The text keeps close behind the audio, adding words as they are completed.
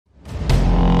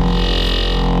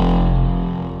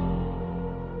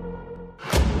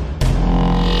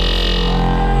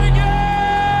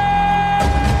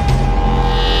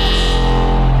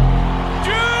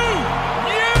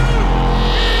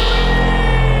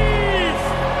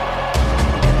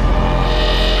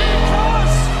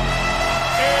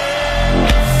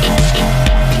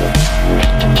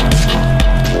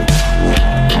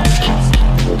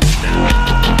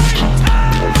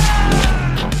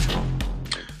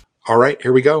All right,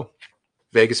 here we go.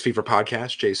 Vegas Fever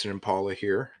podcast. Jason and Paula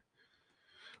here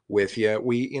with you.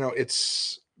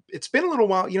 It's been a little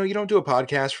while. You don't do a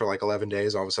podcast for like 11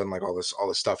 days. All of a sudden, like all this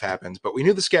stuff happens. But we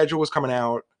knew the schedule was coming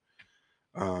out,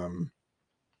 um,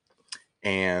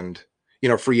 and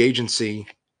free agency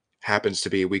happens to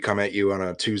be. We come at you on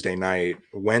a Tuesday night.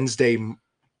 Wednesday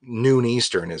noon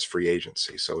Eastern is free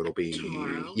agency, so it'll be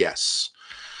Tomorrow. yes.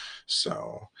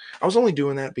 So I was only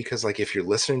doing that because like if you're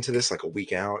listening to this like a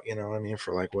week out, you know what I mean,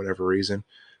 for like whatever reason.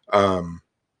 Um,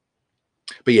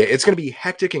 but yeah, it's going to be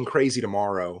hectic and crazy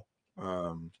tomorrow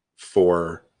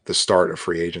for the start of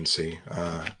free agency.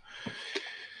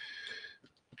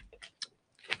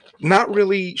 Not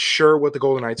really sure what the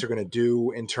Golden Knights are going to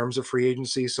do in terms of free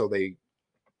agency. So they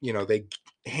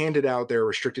handed out their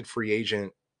restricted free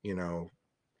agent,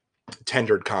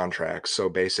 tendered contracts. So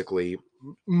basically,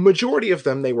 majority of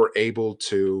them they were able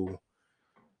to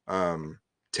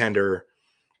tender.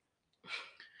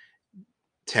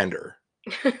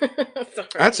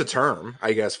 That's a term,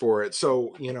 I guess, for it.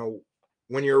 So,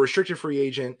 when you're a restricted free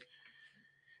agent,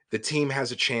 the team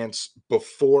has a chance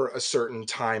before a certain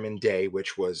time and day,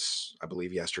 which was, I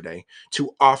believe, yesterday,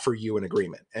 to offer you an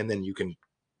agreement. And then you can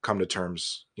come to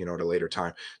terms, at a later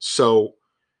time. So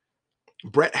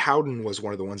Brett Howden was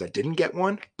one of the ones that didn't get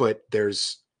one, but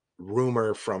there's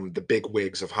rumor from the big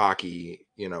wigs of hockey,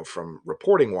 from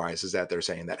reporting wise, is that they're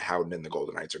saying that Howden and the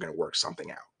Golden Knights are going to work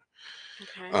something out.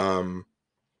 Okay.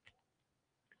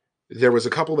 There was a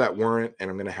couple that weren't, and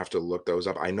I'm going to have to look those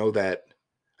up. I know that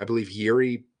I believe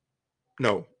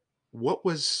what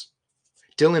was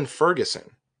Dylan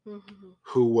Ferguson,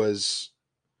 who was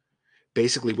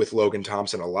basically with Logan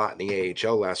Thompson a lot in the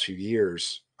AHL last few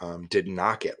years, did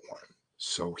not get one.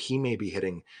 So he may be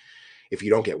hitting, if you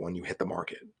don't get one, you hit the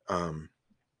market. And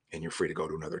you're free to go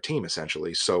to another team,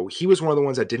 essentially. So he was one of the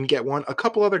ones that didn't get one. A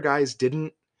couple other guys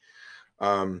didn't.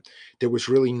 There was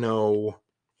really no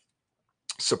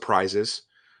surprises.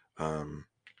 You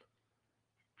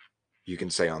can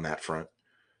say on that front.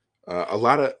 A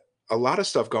lot of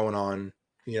stuff going on,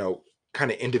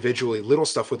 kind of individually, little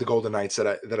stuff with the Golden Knights that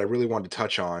I really wanted to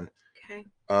touch on. Okay.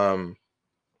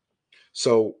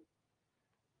 So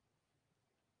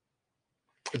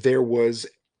there was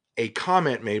a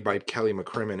comment made by Kelly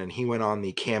McCrimmon, and he went on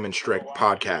the Cam and Strick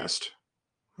podcast.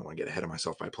 I don't want to get ahead of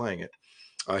myself by playing it.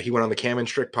 He went on the Cam and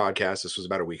Strick podcast. This was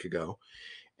about a week ago,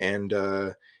 and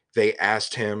they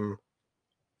asked him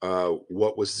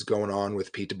what was going on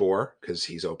with Pete DeBoer, because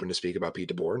he's open to speak about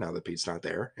Pete DeBoer now that Pete's not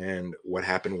there, and what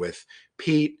happened with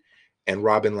Pete and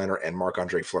Robin Leonard and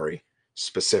Marc-Andre Fleury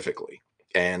specifically.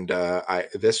 And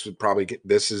this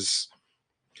is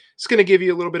it's going to give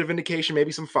you a little bit of indication,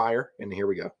 maybe some fire. And here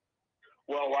we go.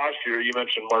 Well, last year you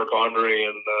mentioned Marc-Andre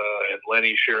and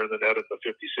Lenny sharing the net in the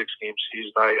 56-game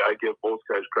season. I give both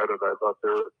guys credit. I thought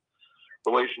their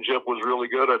relationship was really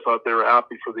good. I thought they were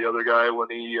happy for the other guy when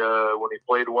he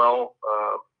played well.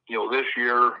 This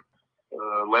year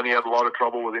Lenny had a lot of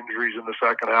trouble with injuries in the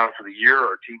second half of the year.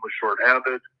 Our team was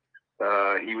shorthanded.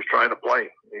 He was trying to play.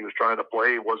 He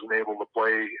wasn't able to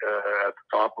play at the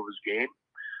top of his game.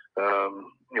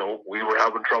 We were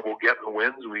having trouble getting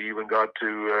wins. We even got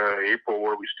to April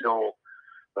where we still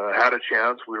had a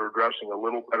chance. We were dressing a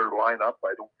little better lineup.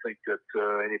 I don't think that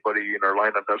anybody in our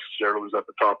lineup necessarily was at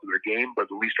the top of their game, but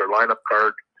at least our lineup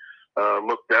card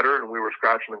looked better, and we were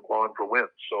scratching and clawing for wins.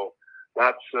 So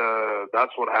that's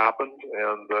what happened.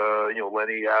 And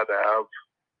Lenny had to have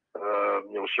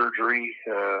surgery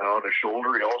on his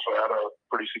shoulder. He also had a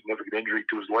pretty significant injury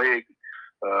to his leg.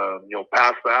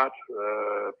 Past that,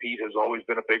 Pete has always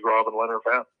been a big Robin Leonard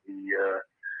fan. He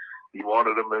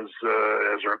wanted him as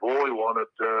our goal. He wanted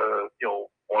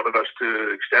us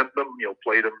to extend him.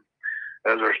 Played him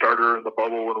as our starter in the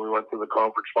bubble when we went to the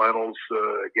conference finals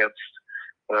against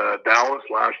Dallas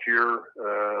last year.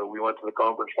 We went to the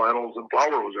conference finals, and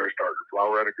Flower was our starter.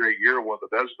 Flower had a great year, won the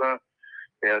Vezina,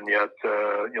 and yet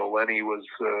Lenny was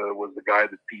the guy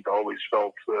that Pete always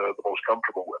felt the most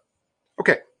comfortable with.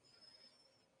 Okay.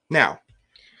 Now,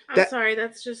 I'm sorry,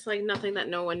 that's just like nothing that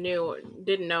no one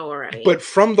didn't know already. But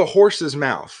from the horse's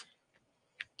mouth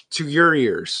to your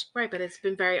ears. Right, but it's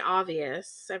been very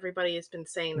obvious. Everybody has been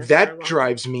saying this. That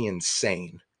drives me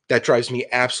insane. That drives me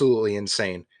absolutely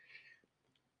insane.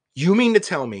 You mean to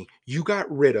tell me you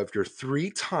got rid of your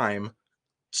 3-time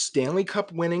Stanley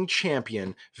Cup winning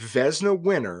champion, Vezina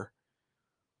winner,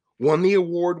 won the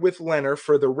award with Leonard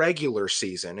for the regular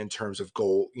season in terms of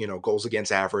goals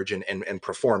against average and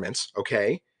performance,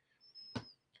 okay?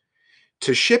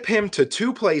 To ship him to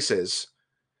 2 places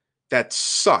that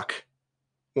suck.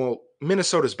 Well,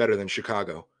 Minnesota's better than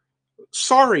Chicago.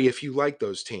 Sorry if you like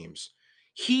those teams.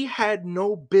 He had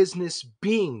no business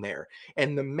being there.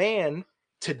 And the man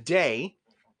today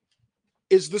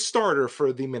is the starter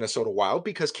for the Minnesota Wild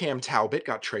because Cam Talbot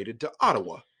got traded to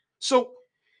Ottawa. So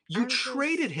you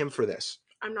traded him for this.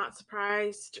 I'm not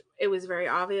surprised. It was very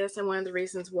obvious, and one of the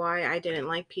reasons why I didn't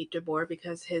like Pete DeBoer,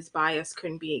 because his bias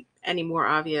couldn't be any more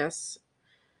obvious.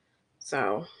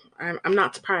 So I'm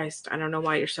not surprised. I don't know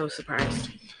why you're so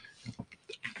surprised.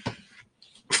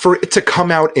 For it to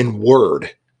come out in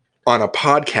word on a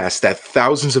podcast that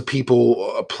thousands of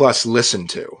people plus listen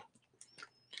to,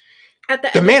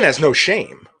 the man has no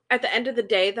shame. At the end of the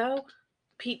day, though,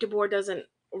 Pete DeBoer doesn't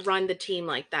run the team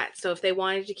like that. So if they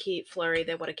wanted to keep Fleury,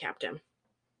 they would have kept him.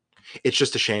 It's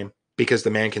just a shame because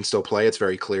the man can still play. It's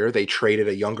very clear. They traded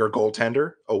a younger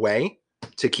goaltender away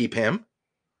to keep him,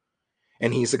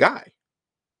 and he's the guy.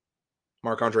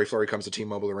 Marc-Andre Fleury comes to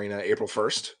T-Mobile Arena April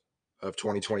 1st of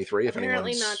 2023.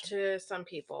 Apparently not to some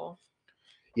people.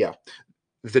 Yeah.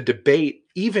 The debate,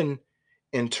 even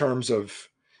in terms of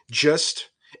just,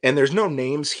 and there's no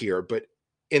names here, but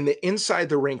in the Inside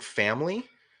the Rink family,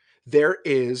 there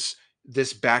is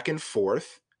this back and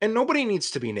forth, and nobody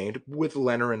needs to be named, with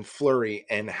Leonard and Fleury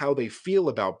and how they feel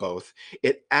about both.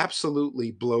 It absolutely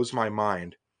blows my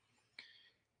mind.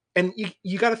 And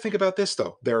you got to think about this,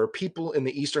 though. There are people in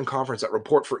the Eastern Conference that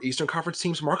report for Eastern Conference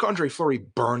teams. Marc-Andre Fleury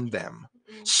burned them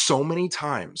so many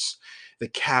times. The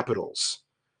Capitals.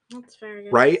 That's fair.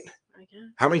 Right? I guess.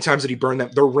 How many times did he burn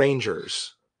them? The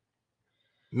Rangers.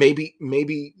 Maybe,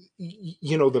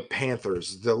 the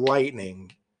Panthers, the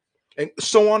Lightning, and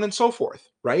so on and so forth,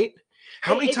 right?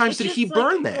 How many times did he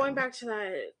burn them? Going back to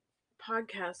that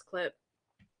podcast clip,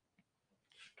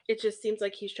 it just seems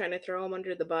like he's trying to throw him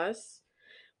under the bus,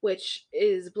 which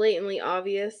is blatantly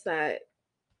obvious that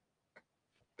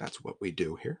that's what we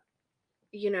do here.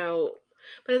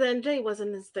 But at the end of the day, it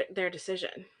wasn't their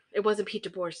decision. It wasn't Pete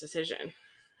DeBoer's decision.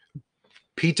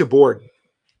 Pete DeBoer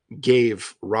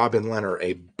gave Robin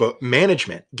Lehner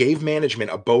management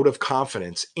a vote of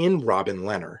confidence in Robin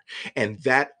Lehner, and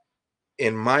that,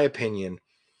 in my opinion,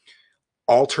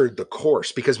 altered the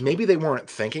course, because maybe they weren't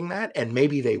thinking that, and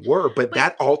maybe they were, but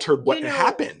that altered what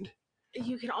happened.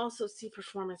 You can also see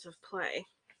performance of play.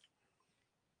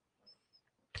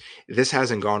 This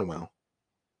hasn't gone well,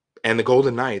 and the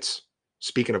Golden Knights,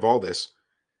 speaking of all this,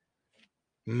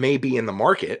 may be in the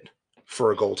market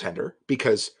for a goaltender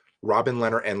because Robin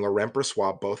Lehner and Laurent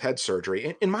Brossoit both had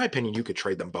surgery. In my opinion, you could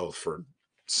trade them both for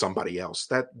somebody else.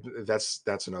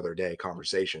 That's another day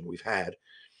conversation we've had.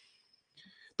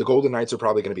 The Golden Knights are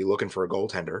probably going to be looking for a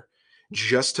goaltender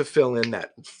just to fill in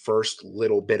that first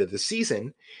little bit of the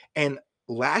season. And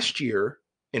last year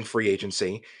in free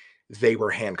agency, they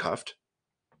were handcuffed,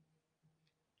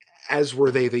 as were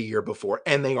they the year before,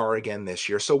 and they are again this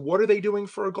year. So what are they doing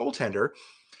for a goaltender?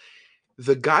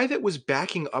 The guy that was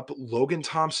backing up Logan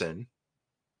Thompson,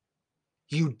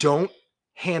 you don't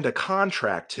hand a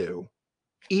contract to,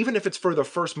 even if it's for the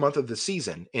first month of the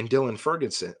season, in Dylan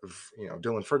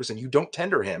Ferguson, you don't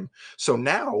tender him. So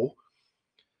now,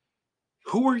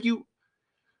 who are you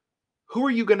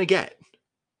going to get?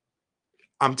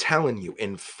 I'm telling you,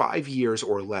 in 5 years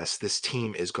or less, this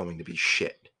team is going to be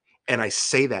shit. And I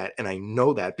say that, and I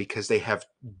know that because they have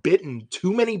bitten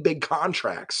too many big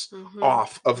contracts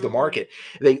off of the market.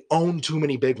 They own too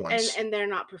many big ones. And they're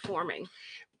not performing.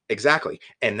 Exactly.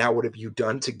 And now what have you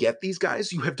done to get these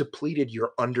guys? You have depleted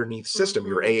your underneath system,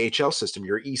 your AHL system,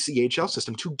 your ECHL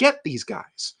system to get these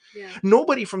guys. Yeah.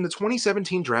 Nobody from the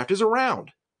 2017 draft is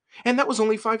around. And that was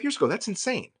only 5 years ago. That's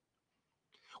insane.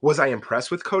 Was I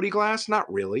impressed with Cody Glass?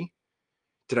 Not really.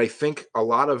 Did I think a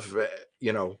lot of,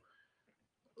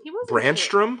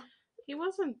 Brandstrom? He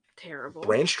wasn't terrible.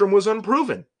 Brandstrom was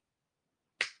unproven.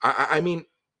 I mean,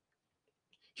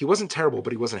 he wasn't terrible,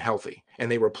 but he wasn't healthy.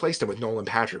 And they replaced him with Nolan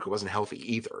Patrick, who wasn't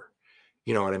healthy either.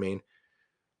 You know what I mean?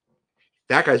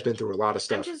 That guy's been through a lot of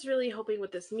stuff. I'm just really hoping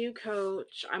with this new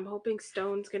coach, I'm hoping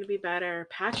Stone's going to be better.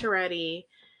 Pacioretty.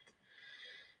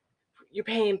 You're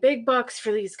paying big bucks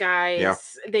for these guys. Yeah.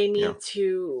 They need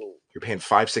to... You're paying $5,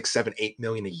 $6, $7, $8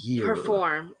 million a year.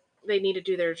 Perform. They need to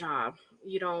do their job.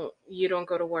 You don't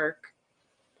go to work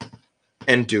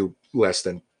and do less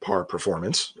than par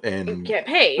performance and get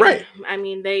paid. Right. I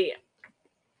mean, I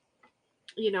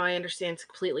understand it's a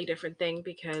completely different thing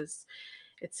because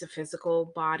it's a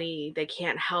physical body. They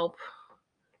can't help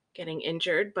getting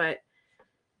injured, but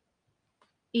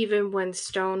even when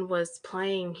Stone was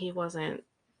playing, he wasn't.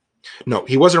 No,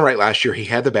 he wasn't right last year. He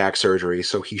had the back surgery,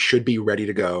 so he should be ready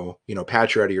to go.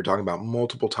 Pacioretty, you're talking about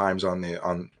multiple times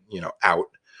out,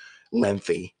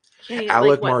 lengthy. Yeah, like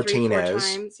Alec what, 3-4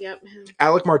 Martinez. times? Yep.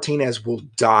 Alec Martinez will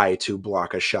die to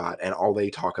block a shot, and all they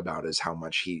talk about is how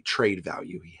much trade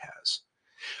value he has.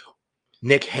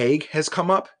 Nick Hague has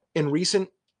come up in recent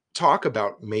talk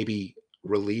about maybe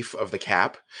relief of the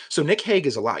cap. So Nick Hague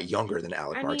is a lot younger than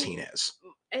Alec Martinez.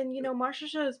 And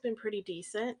Marchessault has been pretty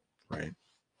decent. Right.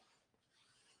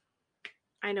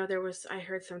 I know I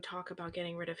heard some talk about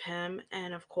getting rid of him,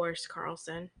 and of course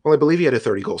Carlson. Well, I believe he had a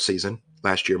 30-goal season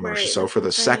last year, Marchessault, Right, for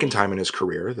the second time in his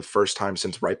career, the first time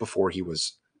since right before he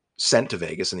was sent to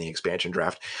Vegas in the expansion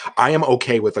draft. I am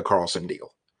okay with the Carlson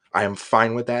deal. I am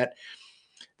fine with that.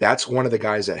 That's one of the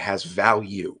guys that has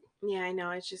value. Yeah, I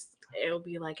know. It'll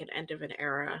be like an end of an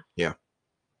era. Yeah.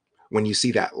 When you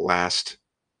see that last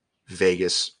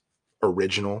Vegas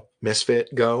original Misfit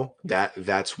go,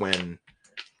 that's when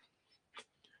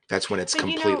it's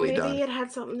completely maybe done. it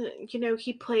had something that,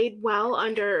 he played well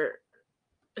under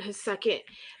his second.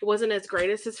 It wasn't as great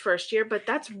as his first year, but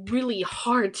that's really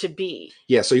hard to beat.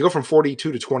 Yeah, so you go from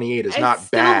 42 to 28 is not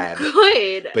still bad.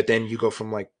 Good. But then you go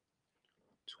from like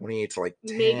 28 to like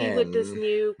 10. Maybe with this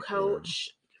new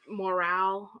coach,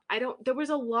 morale. There was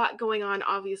a lot going on,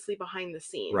 obviously, behind the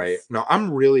scenes. Right. No, I'm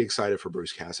really excited for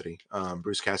Bruce Cassidy.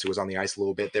 Bruce Cassidy was on the ice a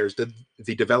little bit. There's the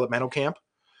developmental camp,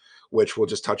 which we'll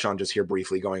just touch on just here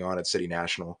briefly, going on at City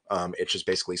National. It's just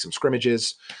basically some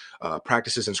scrimmages,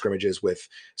 practices and scrimmages with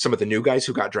some of the new guys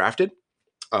who got drafted,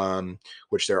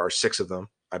 which there are 6 of them,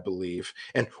 I believe.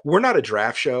 And we're not a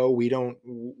draft show. We don't,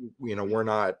 we're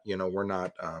not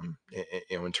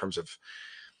in terms of,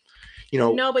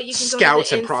 no, but you can scouts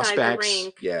go to and prospects. The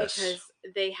rink, yes, because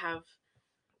they have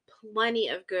plenty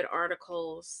of good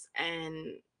articles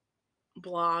and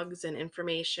blogs and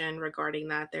information regarding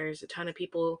that. There's a ton of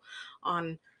people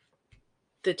on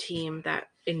the team that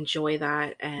enjoy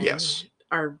that and yes,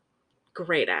 are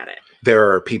great at it.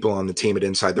 There are people on the team at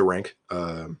Inside the Rink,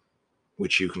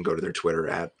 which you can go to their Twitter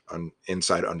at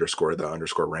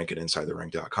inside_the_rank at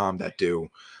insidetherink.com, that do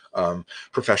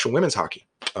professional women's hockey,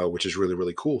 which is really,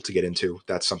 really cool to get into.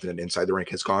 That's something that Inside the Rink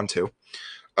has gone to,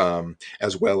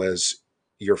 as well as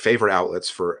your favorite outlets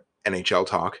for NHL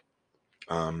talk.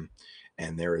 And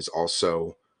there is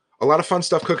also a lot of fun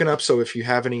stuff cooking up. So if you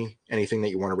have anything that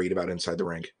you want to read about Inside the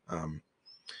Rink,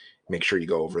 make sure you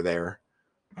go over there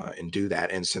and do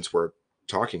that. And since we're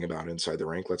talking about Inside the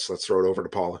Rink, let's throw it over to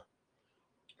Paula.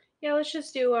 Yeah, let's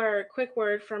just do our quick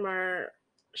word from our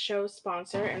show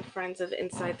sponsor and friends of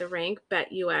Inside the Rink,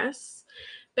 BetUS.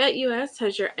 BetUS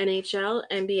has your NHL,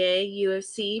 NBA,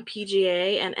 UFC,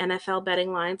 PGA, and NFL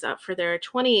betting lines up for their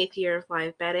 28th year of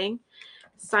live betting.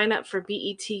 Sign up for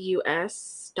betus.com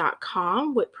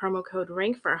with promo code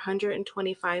RINK for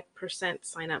 125%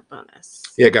 sign up bonus.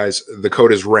 Yeah, guys, the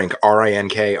code is RINK,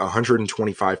 RINK,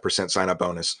 125% sign up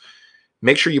bonus.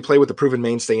 Make sure you play with the proven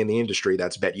mainstay in the industry.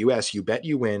 That's BetUS. You bet,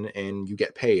 you win, and you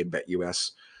get paid.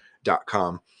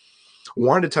 BetUS.com.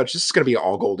 Wanted to touch. This is going to be an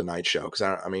all Golden Knights show because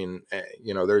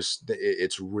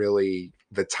it's really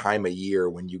the time of year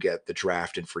when you get the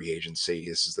draft and free agency.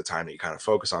 This is the time that you kind of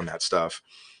focus on that stuff.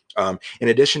 In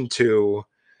addition to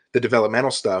the developmental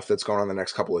stuff that's going on the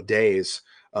next couple of days,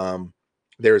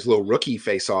 there's a little rookie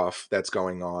face-off that's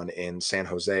going on in San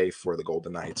Jose for the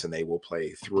Golden Knights, and they will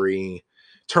play 3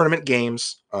 tournament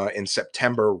games in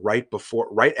September, right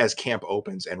as camp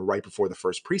opens and right before the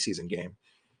first preseason game.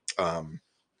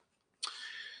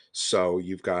 So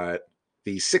you've got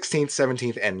the 16th,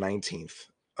 17th, and 19th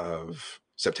of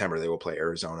September. They will play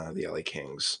Arizona, the LA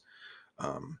Kings,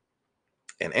 and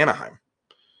Anaheim.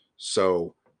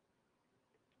 So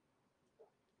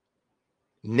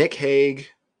Nick Hague,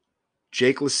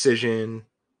 Jake Leschyshyn,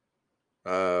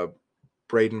 Braden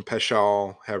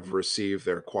Peschal have received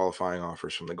their qualifying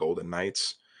offers from the Golden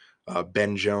Knights.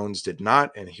 Ben Jones did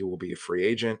not, and he will be a free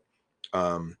agent.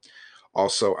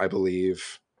 Also, I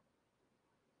believe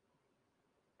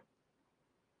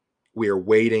we are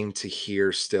waiting to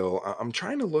hear still. I'm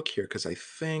trying to look here because I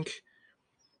think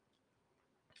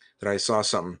that I saw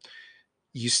something.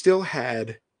 You still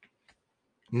had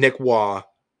Nick Waugh,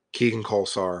 Keegan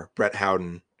Kolsar, Brett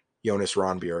Howden, Jonas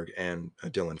Ronbjerg, and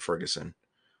Dylan Ferguson.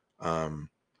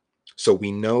 So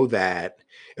we know that,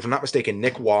 if I'm not mistaken,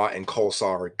 Nick Waugh and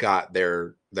Kolsar got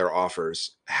their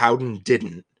offers. Howden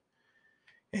didn't,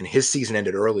 and his season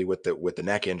ended early with the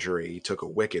neck injury. He took a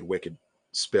wicked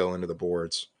spill into the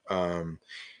boards. Him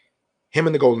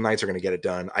and the Golden Knights are going to get it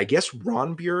done. I guess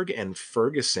Ronbjerg and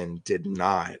Ferguson did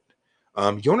not.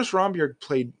 Jonas Ronbjerg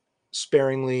played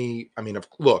sparingly. I mean,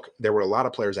 look, there were a lot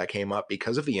of players that came up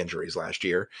because of the injuries last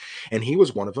year, and he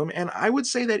was one of them. And I would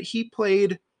say that he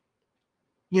played,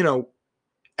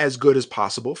 as good as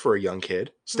possible for a young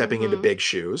kid stepping into Mhm. big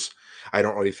shoes. I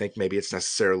don't really think maybe it's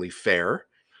necessarily fair,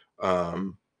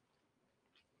 but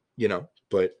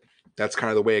that's kind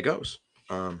of the way it goes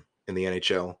in the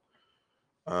NHL.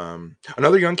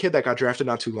 Another young kid that got drafted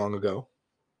not too long ago.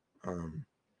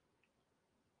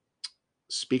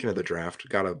 Speaking of the draft,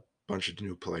 got a bunch of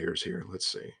new players here. Let's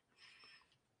see.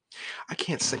 I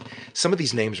can't say. Some of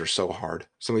these names are so hard.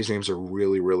 Some of these names are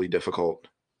really, really difficult.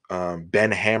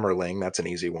 Ben Hammerling, that's an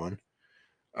easy one.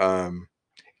 Abram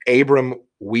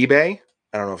Wiebe,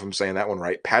 I don't know if I'm saying that one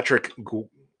right. Patrick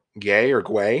Gay or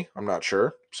Guay, I'm not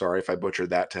sure. Sorry if I butchered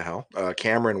that to hell.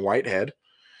 Cameron Whitehead.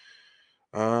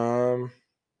 Jordan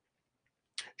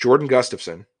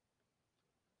Gustafson.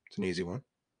 It's an easy one.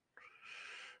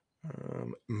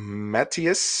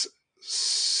 Matthias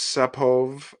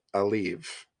Sapovaliv.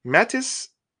 Matthias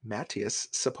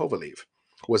Sapovaliv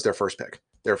was their first pick.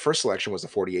 Their first selection was the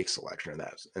 48th selection,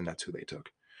 and that's who they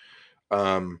took.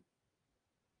 So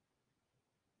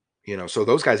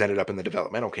those guys ended up in the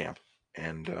developmental camp,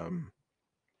 and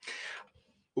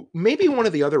maybe one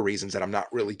of the other reasons that I'm not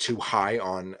really too high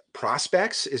on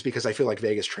prospects is because I feel like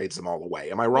Vegas trades them all away.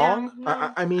 Am I wrong?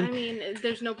 No. I mean,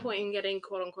 there's no point in getting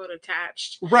quote unquote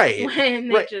attached, right, when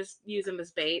they right, just use them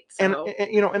as bait. and, So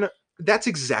and that's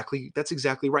exactly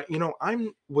right.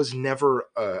 Was never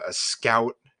a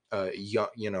scout,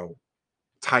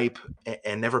 type,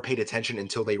 and never paid attention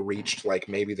until they reached like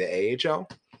maybe the AHL.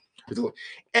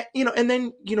 And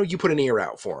then you put an ear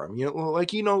out for him.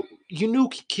 You knew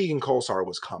Keegan Kolsar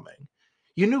was coming.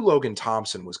 You knew Logan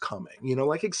Thompson was coming.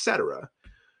 Etc.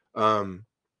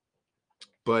 But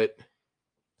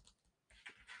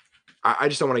I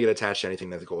just don't want to get attached to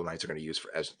anything that the Golden Knights are going to use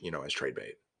as trade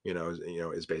bait.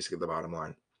 Is basically the bottom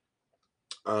line.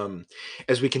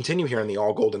 As we continue here on the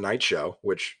All Golden Knights show,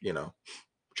 which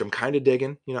I'm kind of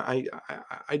digging.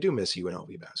 I do miss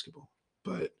UNLV basketball,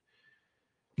 but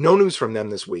no news from them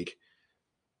this week.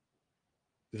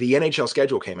 The NHL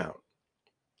schedule came out,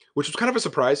 which was kind of a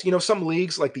surprise. Some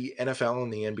leagues like the NFL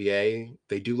and the NBA,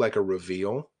 they do like a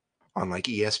reveal on like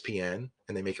ESPN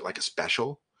and they make it like a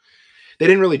special. They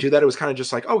didn't really do that. It was kind of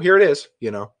just like, oh, here it is.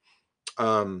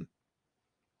 The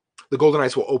Golden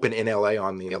Knights will open in LA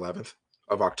on the 11th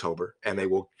of October, and they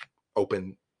will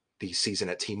open the season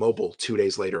at T-Mobile 2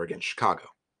 days later against Chicago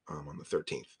on the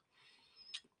 13th.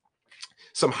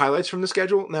 Some highlights from the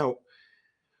schedule. Now,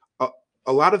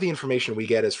 a lot of the information we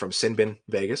get is from Sinbin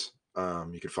Vegas.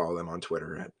 You can follow them on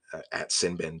Twitter at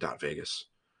sinbin.vegas.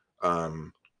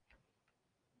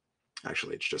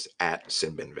 Actually, it's just at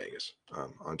Sinbin Vegas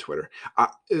on Twitter.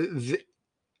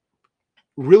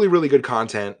 Really, really good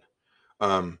content.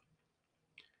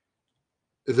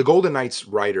 The Golden Knights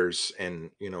writers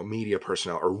and media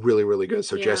personnel are really, really good.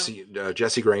 So yeah.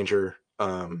 Jesse Granger,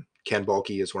 Ken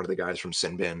Bulkey is one of the guys from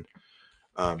Sinbin.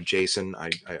 Jason, I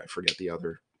forget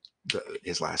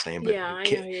his last name, but I know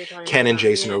who you're talking Ken about. and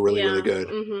Jason are really, yeah. really good.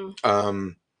 Mm-hmm.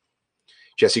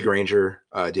 Jesse Granger,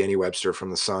 Danny Webster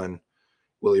from the Sun,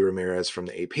 Willie Ramirez from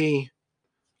the AP.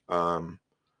 Of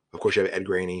course, you have Ed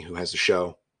Graney, who has the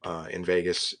show in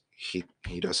Vegas. He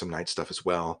does some night stuff as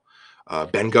well.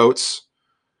 Ben Goetz,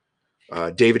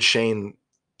 David Shane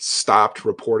stopped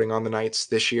reporting on the Knights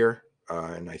this year,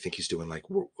 and I think he's doing like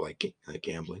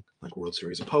gambling, like World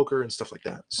Series of Poker and stuff like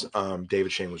that. So,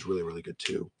 David Shane was really, really good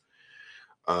too.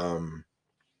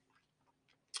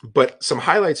 But some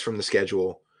highlights from the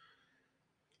schedule.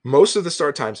 Most of the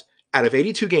start times, out of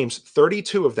 82 games,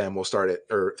 32 of them will start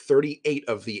or 38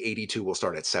 of the 82 will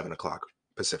start at 7 o'clock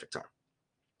Pacific time.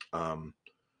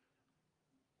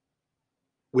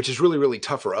 Which is really, really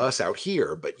tough for us out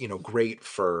here, but great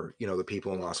for the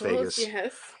people in Las Vegas.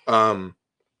 Yes. The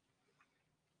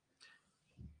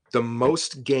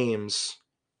most games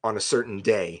on a certain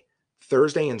day,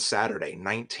 Thursday and Saturday,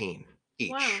 19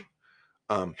 each.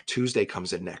 Wow. Tuesday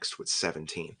comes in next with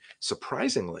 17.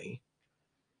 Surprisingly,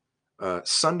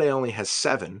 Sunday only has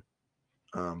 7,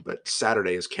 but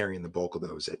Saturday is carrying the bulk of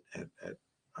those at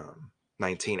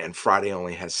 19, and Friday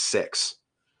only has 6,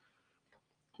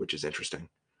 which is interesting.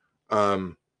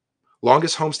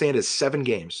 Longest homestand is 7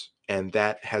 games, and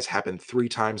that has happened 3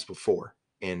 times before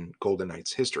in Golden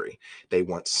Knights history. They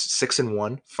went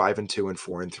 6-1, 5-2, and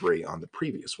 4-3 on the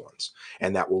previous ones,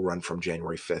 and that will run from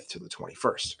January 5th to the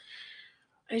 21st.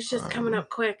 It's just coming up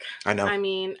quick. I know. I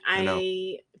mean,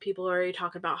 people are already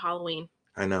talking about Halloween.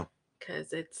 I know.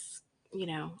 Because it's,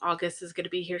 August is going to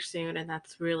be here soon, and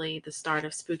that's really the start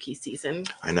of spooky season.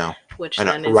 I know. Which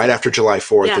then is right after July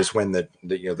 4th is when the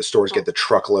stores get the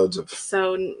truckloads of.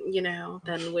 So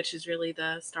then which is really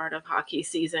the start of hockey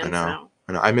season. I know.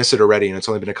 I miss it already, and it's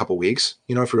only been a couple weeks.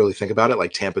 If you really think about it,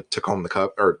 like Tampa took home the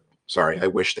cup, or Sorry, I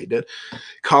wish they did.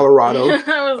 Colorado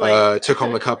I was like, took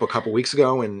home the cup a couple weeks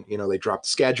ago, and they dropped the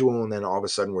schedule, and then all of a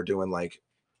sudden we're doing like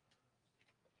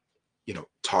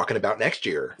talking about next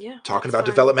year, yeah, talking that's about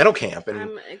fun. developmental camp, and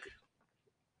I'm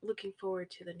looking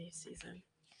forward to the new season.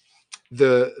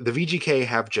 the VGK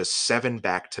have just 7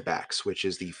 back-to-backs, which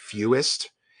is the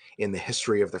fewest in the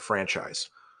history of the franchise.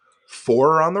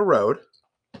 4 are on the road.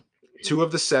 2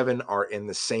 of the 7 are in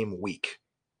the same week.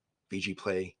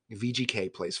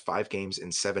 VGK plays 5 games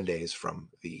in 7 days from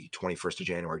the 21st of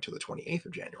January to the 28th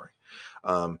of January.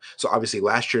 So obviously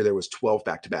last year there was 12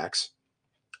 back-to-backs.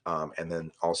 And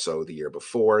then also the year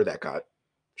before that got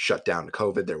shut down to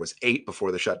COVID, there was 8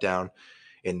 before the shutdown.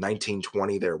 In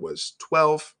 1920, there was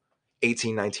 12.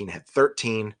 18-19 had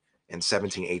 13. And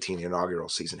 17-18, the inaugural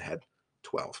season, had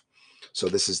 12. So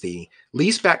this is the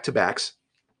least back-to-backs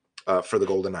for the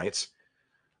Golden Knights.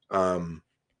 The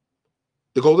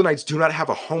Golden Knights do not have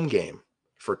a home game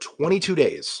for 22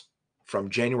 days from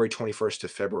January 21st to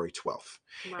February 12th.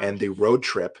 Wow. And the road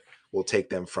trip will take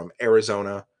them from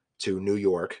Arizona to New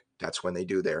York. That's when they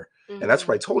do there. And that's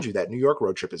why I told you that New York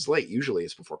road trip is late. Usually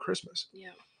it's before Christmas.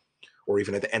 Yeah. Or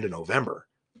even at the end of November.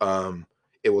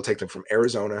 It will take them from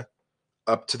Arizona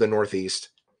up to the Northeast,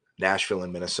 Nashville,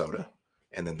 and Minnesota.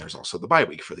 And then there's also the bye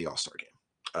week for the All-Star game.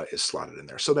 Is slotted in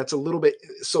there. So that's a little bit,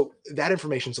 so that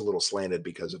information's a little slanted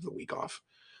because of the week off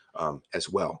as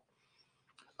well.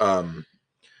 The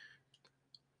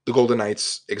Golden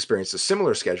Knights experienced a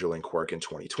similar scheduling quirk in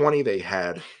 2020. They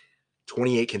had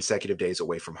 28 consecutive days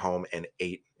away from home and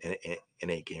an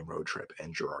 8-game road trip.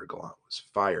 And Gerard Gallant was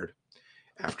fired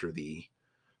after the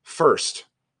first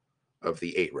of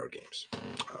the 8 road games.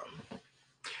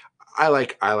 I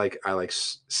like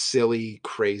silly,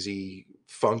 crazy,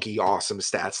 funky, awesome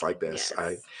stats like this.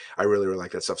 Yes. I really, really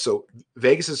like that stuff. So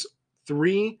Vegas is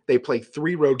they play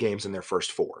 3 road games in their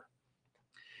first 4.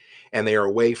 And they are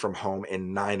away from home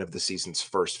in 9 of the season's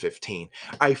first 15.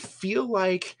 I feel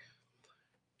like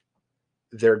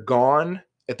they're gone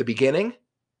at the beginning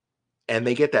and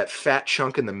they get that fat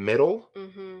chunk in the middle,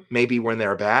 maybe when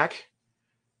they're back.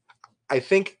 I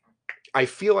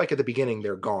feel like at the beginning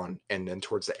they're gone, and then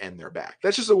towards the end they're back.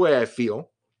 That's just the way I feel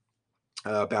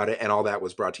about it. And all that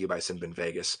was brought to you by Sinbin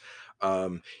Vegas.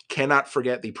 Cannot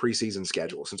forget the preseason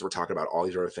schedule, since we're talking about all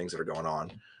these other things that are going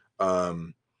on.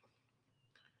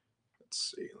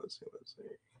 Let's see.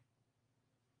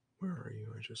 Where are you?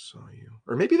 I just saw you.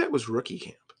 Or maybe that was rookie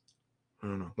camp. I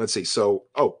don't know. Let's see. So,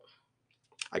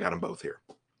 I got them both here.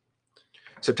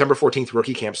 September 14th,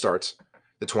 rookie camp starts.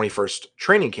 The 21st,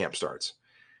 training camp starts.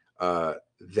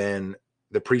 Then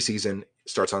the preseason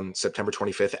starts on September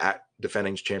 25th at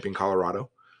defending champion Colorado.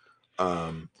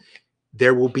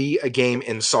 There will be a game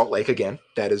in Salt Lake again.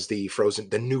 That is the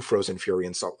new Frozen Fury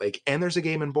in Salt Lake. And there's a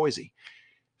game in Boise.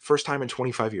 First time in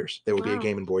 25 years. There will be a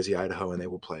game in Boise, Idaho, and they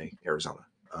will play Arizona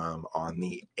on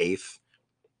the 8th,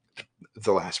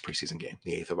 the last preseason game,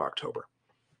 the 8th of October.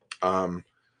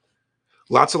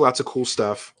 Lots of cool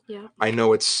stuff. Yeah. I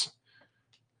know it's,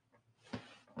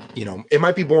 it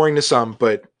might be boring to some,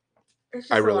 but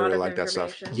I really, really like that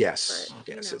stuff. Yes.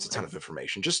 It's a ton of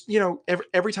information. Just,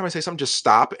 every time I say something, just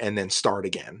stop and then start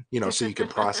again, so you can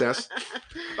process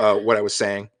what I was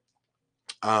saying.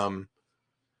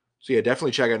 So yeah,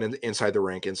 definitely check out Inside the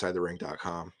Rink,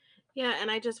 InsideTheRink.com. Yeah,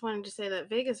 and I just wanted to say that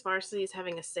Vegas Varsity is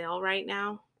having a sale right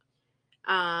now.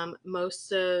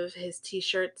 Most of his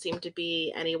t-shirts seem to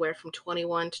be anywhere from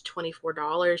 $21 to $24,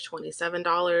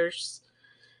 $27.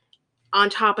 On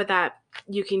top of that,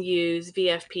 you can use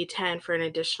VFP10 for an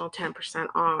additional 10%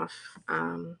 off.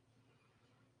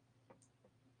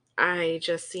 I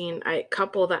just seen a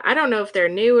couple that I don't know if they're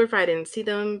new or if I didn't see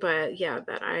them, but yeah,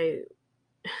 that I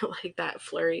like that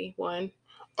Flurry one.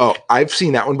 Oh, I've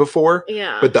seen that one before.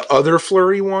 Yeah. But the other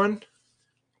Flurry one,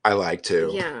 I like too.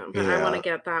 Yeah, but I want to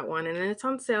get that one, and it's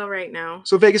on sale right now.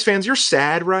 So Vegas fans, you're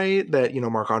sad, right? That,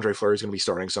 Marc-Andre Fleury is going to be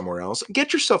starting somewhere else.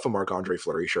 Get yourself a Marc-Andre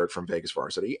Fleury shirt from Vegas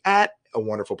Varsity at a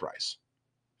wonderful price.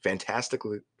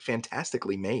 Fantastically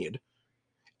made.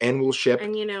 And will ship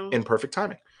in perfect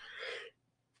timing.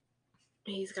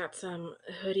 He's got some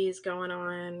hoodies going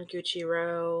on, Gucci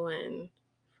Row, and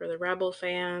for the Rebel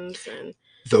fans, and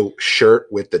the shirt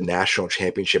with the national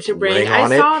championship ring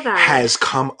on it has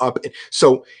come up.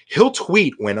 So he'll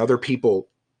tweet when other people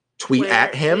tweet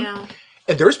at him. Yeah.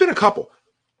 And there's been a couple.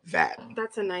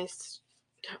 That's a nice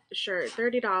shirt.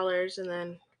 $30, and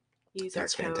then use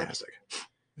That's our code. Fantastic.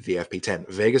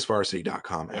 VFP10,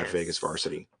 VegasVarsity.com, at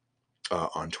VegasVarsity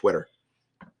on Twitter.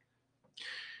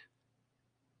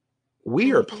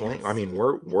 We are planning. I mean,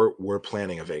 we're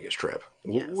planning a Vegas trip.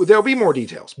 Yes. There'll be more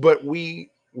details, but we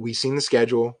seen the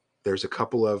schedule. There's a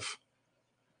couple of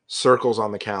circles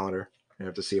on the calendar. We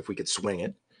have to see if we could swing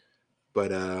it,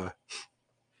 but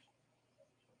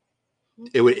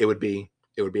it would be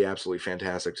absolutely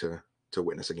fantastic to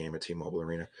witness a game at T-Mobile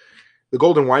Arena. The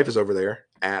Golden Wife is over there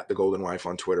at the Golden Wife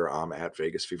on Twitter. I'm at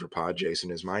Vegas Fever Pod.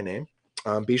 Jason is my name.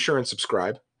 Be sure and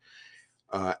subscribe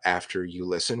after you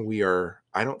listen. We are,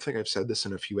 I don't think I've said this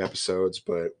in a few episodes,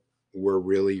 but we're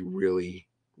really, really,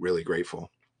 really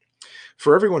grateful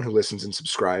for everyone who listens and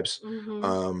subscribes.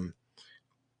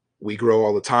 We grow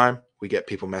all the time. We get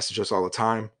people message us all the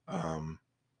time,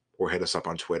 or hit us up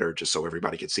on Twitter just so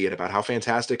everybody can see it about how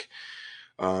fantastic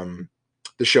the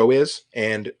show is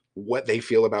and what they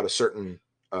feel about a certain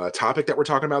topic that we're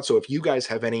talking about. So if you guys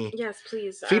have any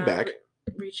please feedback,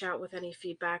 reach out with any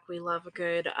feedback. We love a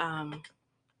good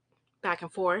back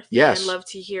and forth. Yes. And love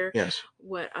to hear yes.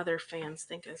 what other fans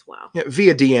think as well. Yeah,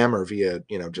 via DM or via,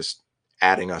 just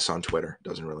adding us on Twitter.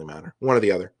 Doesn't really matter. One or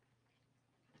the other.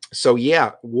 So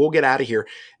yeah, we'll get out of here.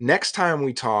 Next time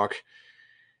we talk,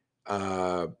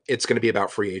 it's going to be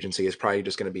about free agency. It's probably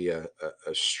just going to be a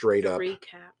straight up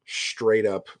recap.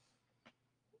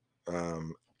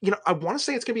 I want to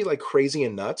say it's going to be like crazy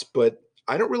and nuts, but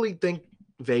I don't really think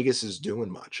Vegas is doing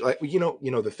much. Like,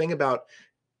 the thing about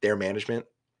their management,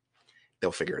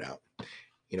 they'll figure it out.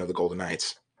 The Golden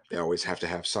Knights, they always have to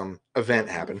have some event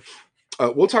happen.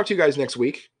 We'll talk to you guys next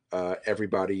week.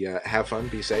 Everybody have fun.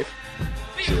 Be safe.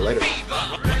 See you later.